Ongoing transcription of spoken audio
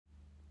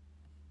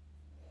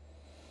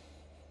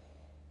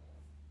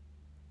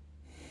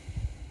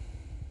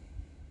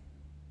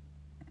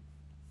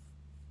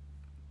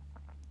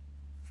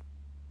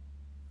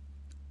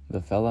The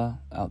Fella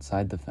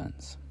Outside the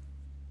Fence.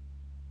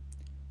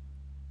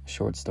 A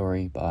short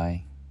story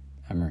by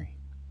Emery.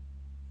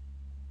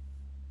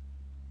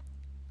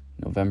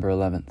 November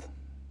 11th,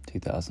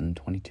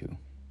 2022.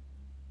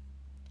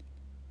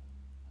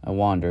 I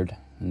wandered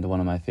into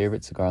one of my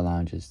favorite cigar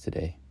lounges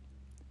today,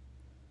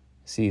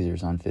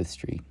 Cesar's on 5th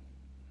Street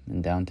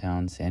in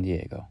downtown San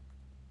Diego.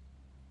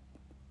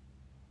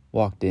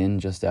 Walked in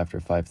just after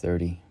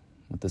 5:30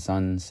 with the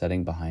sun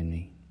setting behind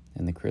me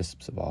in the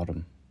crisps of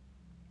autumn.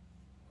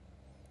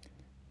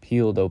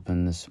 Peeled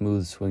open the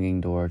smooth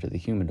swinging door to the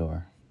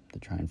humidor to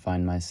try and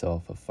find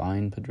myself a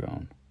fine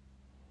Padron,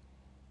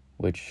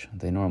 which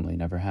they normally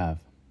never have.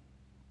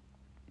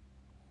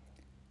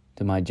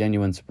 To my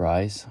genuine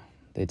surprise,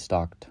 they'd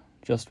stocked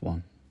just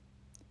one,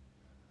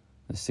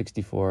 the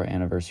 64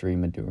 anniversary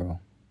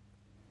Maduro,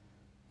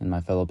 and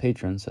my fellow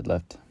patrons had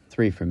left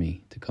 3 for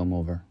me to come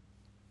over.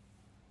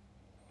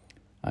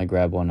 I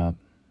grab one up,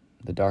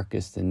 the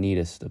darkest and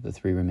neatest of the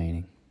 3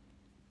 remaining,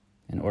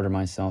 and order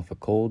myself a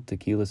cold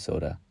tequila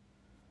soda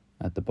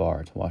at the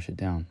bar to wash it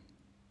down.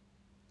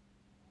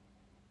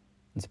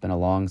 It's been a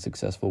long,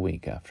 successful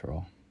week after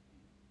all.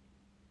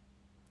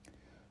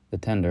 The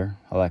tender,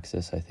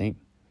 Alexis, I think,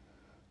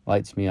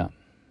 lights me up,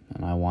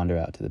 and I wander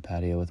out to the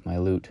patio with my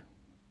loot,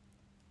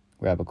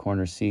 grab a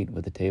corner seat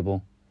with a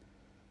table,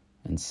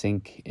 and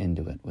sink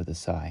into it with a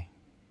sigh.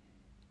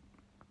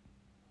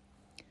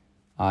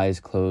 Eyes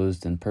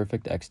closed in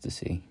perfect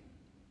ecstasy,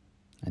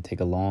 I take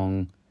a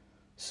long,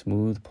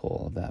 smooth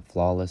pull of that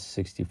flawless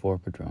 64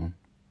 Padron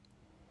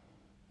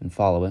and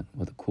follow it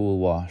with a cool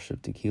wash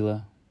of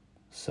tequila,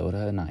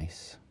 soda, and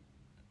ice.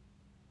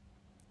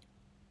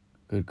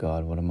 Good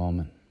God, what a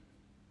moment.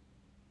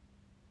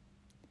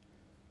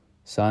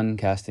 Sun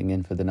casting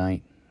in for the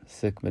night,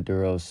 thick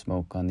Maduro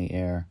smoke on the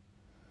air,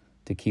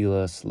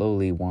 tequila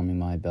slowly warming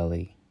my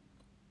belly.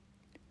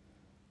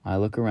 I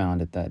look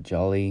around at that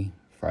jolly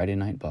Friday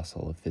night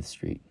bustle of 5th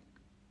Street.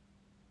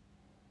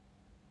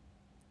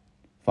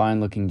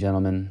 Fine-looking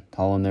gentlemen,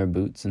 tall in their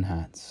boots and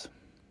hats,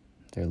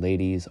 their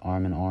ladies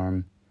arm in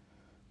arm,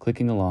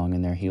 clicking along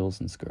in their heels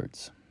and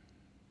skirts.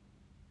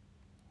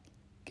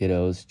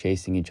 Kiddos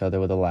chasing each other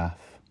with a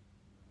laugh,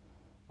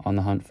 on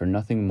the hunt for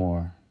nothing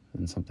more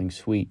than something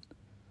sweet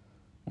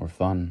or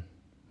fun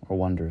or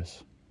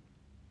wondrous.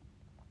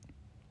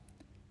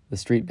 The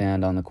street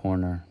band on the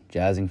corner,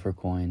 jazzing for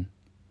coin,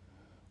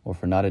 or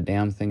for not a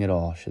damn thing at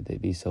all should they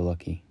be so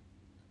lucky.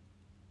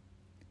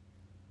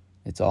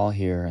 It's all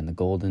here in the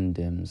golden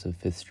dims of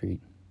 5th Street.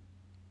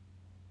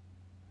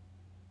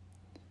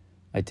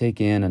 I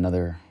take in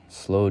another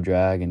slow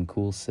drag and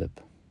cool sip,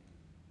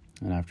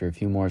 and after a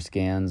few more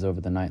scans over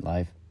the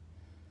nightlife,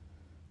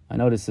 I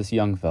notice this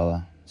young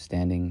fella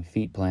standing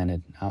feet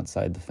planted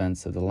outside the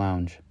fence of the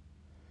lounge,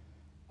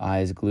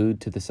 eyes glued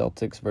to the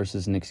Celtics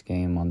versus Knicks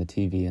game on the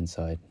TV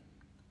inside.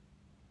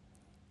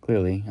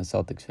 Clearly a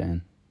Celtics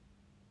fan,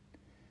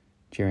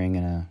 cheering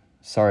in a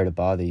sorry to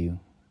bother you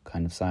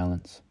kind of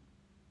silence.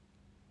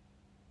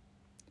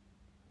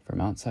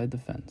 From outside the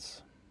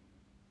fence.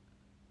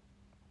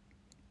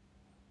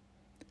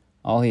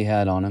 All he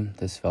had on him,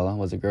 this fella,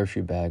 was a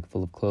grocery bag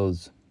full of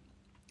clothes.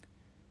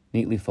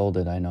 Neatly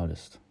folded, I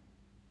noticed.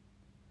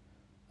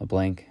 A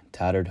blank,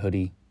 tattered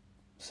hoodie,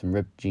 some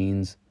ripped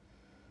jeans,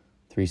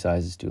 3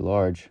 sizes too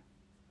large,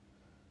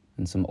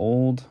 and some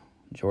old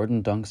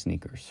Jordan Dunk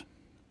sneakers.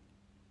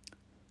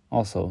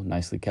 Also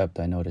nicely kept,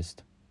 I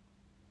noticed.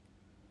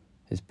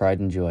 His pride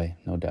and joy,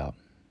 no doubt.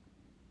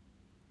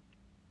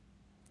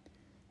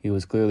 He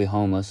was clearly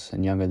homeless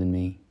and younger than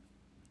me,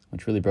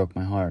 which really broke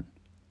my heart.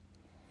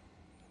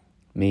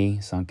 Me,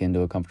 sunk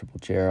into a comfortable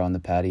chair on the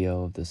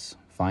patio of this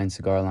fine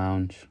cigar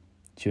lounge,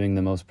 chewing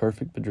the most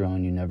perfect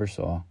Padron you never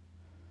saw.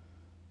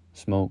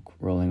 Smoke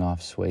rolling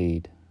off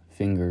suede,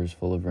 fingers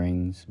full of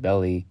rings,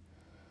 belly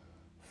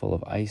full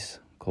of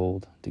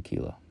ice-cold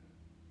tequila.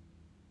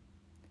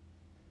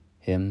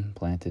 Him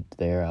planted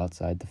there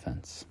outside the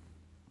fence,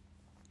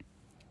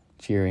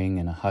 cheering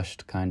in a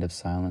hushed kind of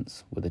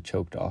silence with a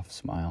choked-off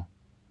smile.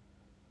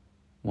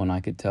 One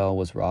I could tell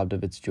was robbed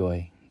of its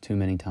joy too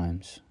many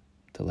times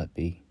to let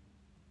be.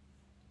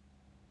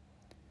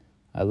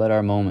 I let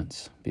our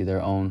moments be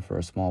their own for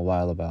a small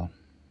while about.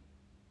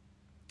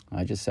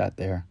 I just sat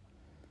there,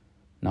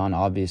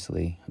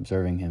 non-obviously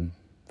observing him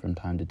from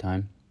time to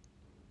time.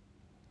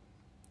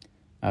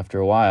 After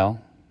a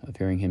while of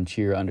hearing him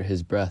cheer under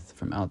his breath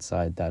from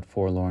outside that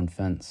forlorn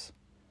fence,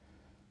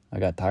 I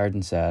got tired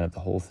and sad of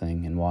the whole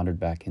thing and wandered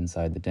back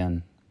inside the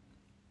den.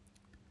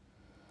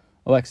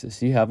 Alexis,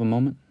 do you have a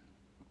moment?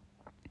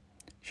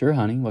 Sure,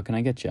 honey, what can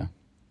I get you?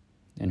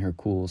 In her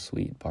cool,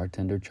 sweet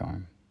bartender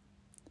charm.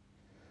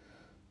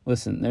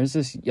 Listen, there's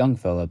this young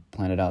fella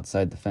planted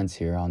outside the fence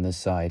here on this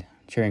side,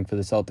 cheering for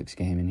the Celtics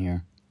game in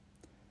here.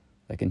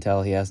 I can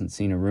tell he hasn't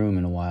seen a room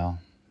in a while.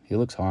 He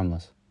looks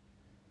harmless.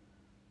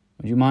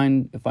 Would you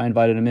mind if I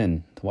invited him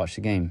in to watch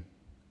the game?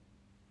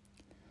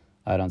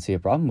 I don't see a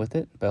problem with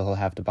it, but he'll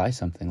have to buy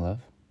something,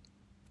 love.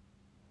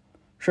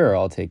 Sure,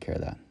 I'll take care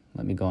of that.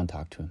 Let me go and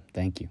talk to him.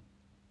 Thank you.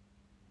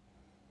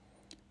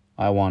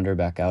 I wander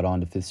back out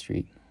onto 5th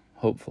Street,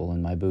 hopeful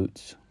in my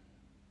boots,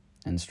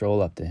 and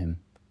stroll up to him,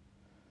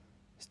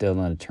 still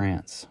in a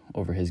trance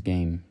over his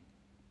game.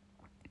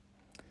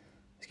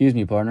 "Excuse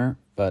me, partner,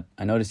 but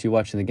I noticed you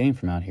watching the game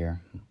from out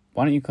here.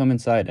 Why don't you come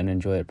inside and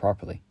enjoy it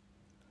properly?"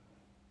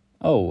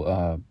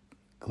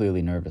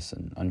 Clearly nervous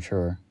and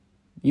unsure.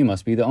 "You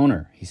must be the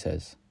owner," he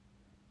says,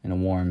 in a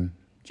warm,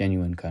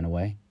 genuine kind of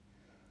way.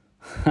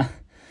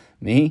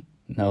 "Me?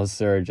 No,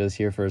 sir, just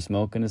here for a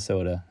smoke and a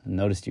soda, and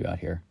noticed you out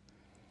here.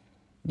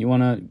 You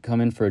want to come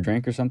in for a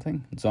drink or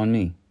something? It's on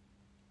me."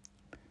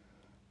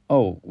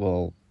 "Oh,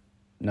 well,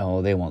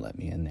 no, they won't let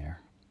me in there."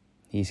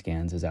 He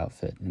scans his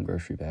outfit and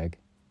grocery bag.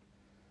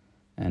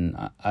 "And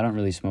I don't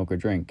really smoke or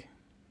drink."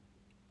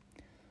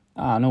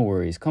 No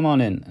worries. Come on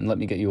in and let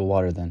me get you a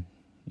water then.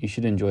 You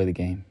should enjoy the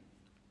game."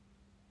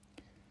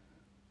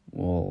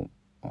 "Well,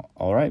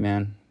 all right,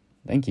 man.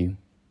 Thank you."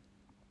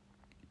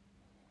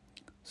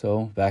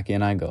 So back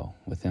in I go,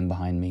 with him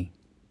behind me,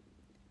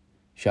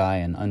 shy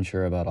and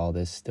unsure about all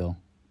this still.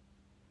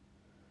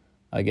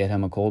 I get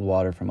him a cold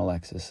water from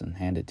Alexis and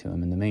hand it to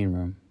him in the main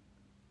room.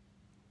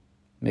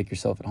 "Make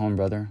yourself at home,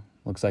 brother.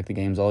 Looks like the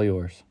game's all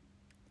yours."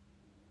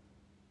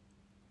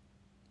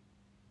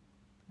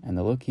 And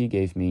the look he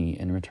gave me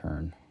in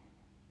return,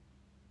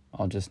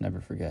 I'll just never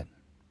forget.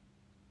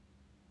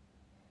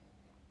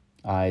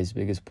 Eyes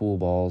big as pool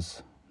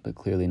balls, but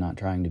clearly not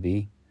trying to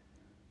be.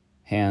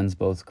 Hands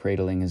both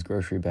cradling his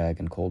grocery bag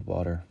in cold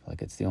water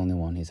like it's the only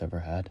one he's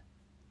ever had.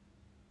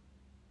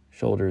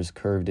 Shoulders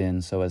curved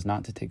in so as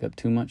not to take up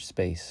too much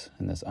space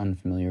in this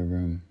unfamiliar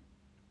room.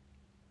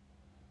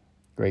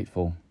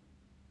 Grateful,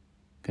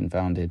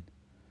 confounded,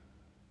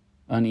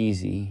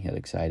 uneasy yet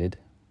excited,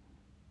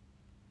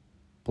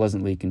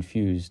 pleasantly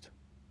confused,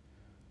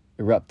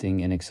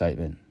 erupting in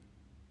excitement,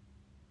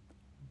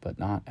 but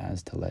not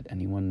as to let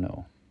anyone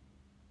know.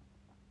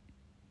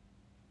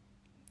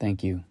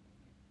 Thank you.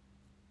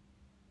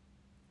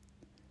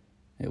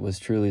 It was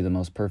truly the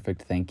most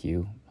perfect thank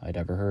you I'd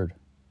ever heard.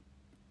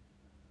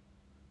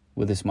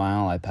 With a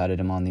smile, I patted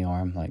him on the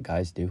arm like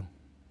guys do,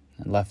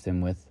 and left him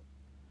with,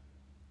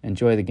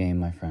 "Enjoy the game,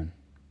 my friend,"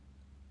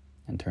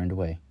 and turned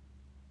away.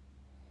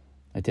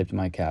 I tipped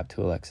my cap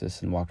to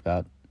Alexis and walked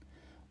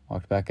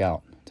back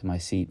out to my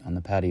seat on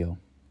the patio.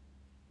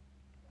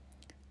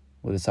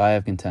 With a sigh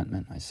of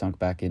contentment, I sunk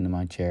back into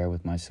my chair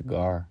with my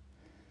cigar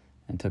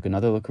and took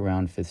another look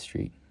around 5th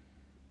Street.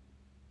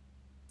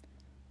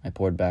 I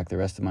poured back the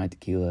rest of my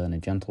tequila in a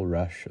gentle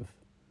rush of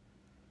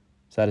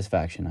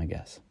satisfaction, I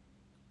guess.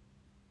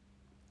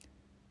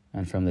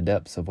 And from the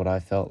depths of what I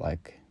felt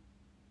like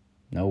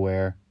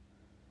nowhere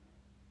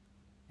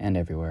and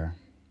everywhere,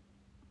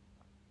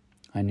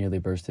 I nearly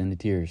burst into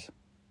tears.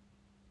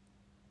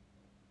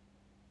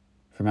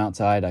 From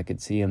outside, I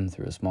could see him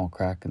through a small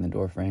crack in the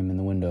doorframe in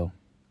the window,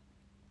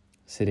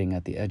 sitting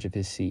at the edge of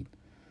his seat,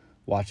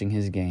 watching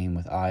his game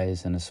with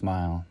eyes and a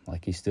smile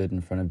like he stood in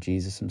front of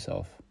Jesus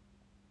himself.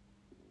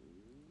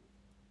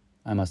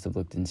 I must have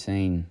looked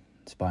insane,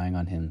 spying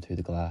on him through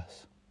the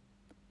glass.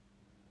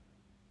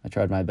 I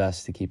tried my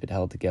best to keep it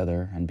held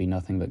together and be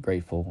nothing but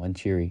grateful and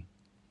cheery.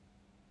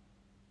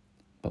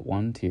 But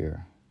one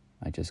tear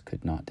I just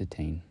could not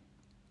detain,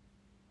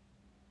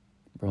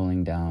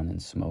 rolling down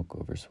in smoke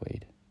over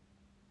suede.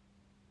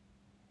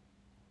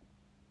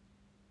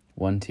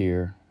 One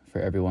tear for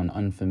everyone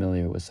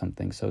unfamiliar with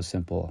something so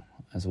simple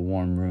as a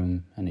warm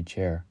room and a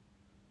chair.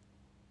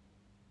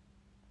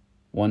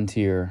 One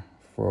tear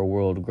for a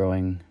world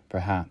growing,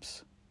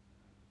 perhaps,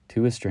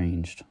 too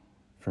estranged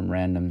from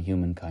random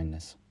human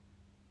kindness.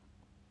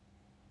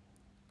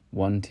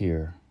 One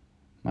tear,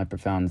 my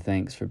profound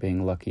thanks for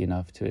being lucky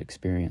enough to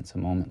experience a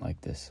moment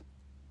like this.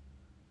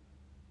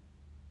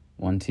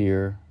 One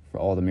tear for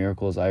all the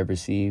miracles I've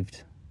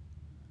received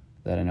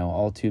that I know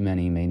all too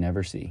many may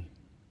never see.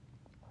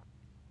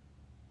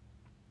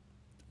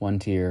 One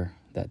tear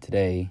that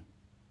today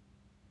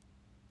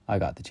I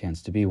got the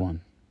chance to be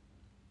one.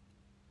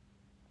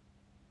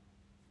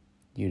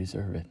 You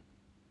deserve it,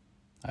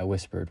 I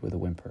whispered with a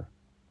whimper.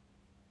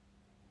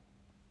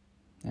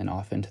 And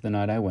off into the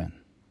night I went,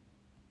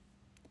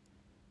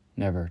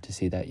 never to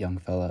see that young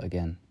fella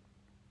again.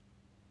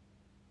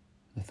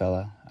 The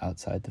fella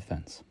outside the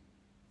fence.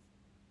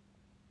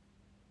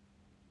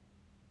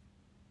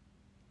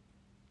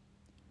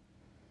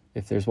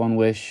 If there's one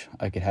wish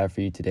I could have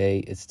for you today,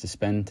 it's to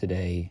spend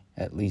today,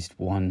 at least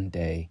one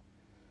day,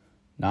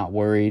 not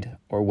worried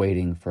or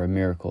waiting for a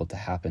miracle to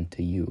happen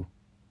to you,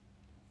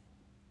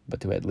 but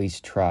to at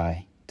least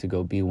try to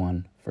go be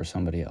one for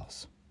somebody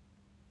else.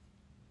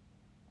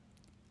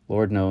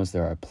 Lord knows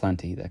there are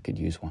plenty that could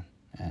use one,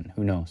 and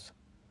who knows,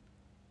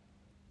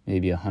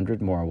 maybe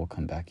 100 more will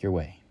come back your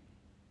way.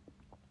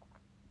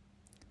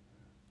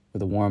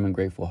 With a warm and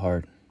grateful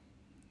heart,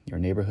 your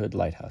neighborhood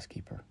lighthouse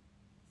keeper,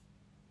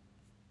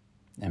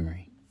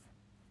 Emery.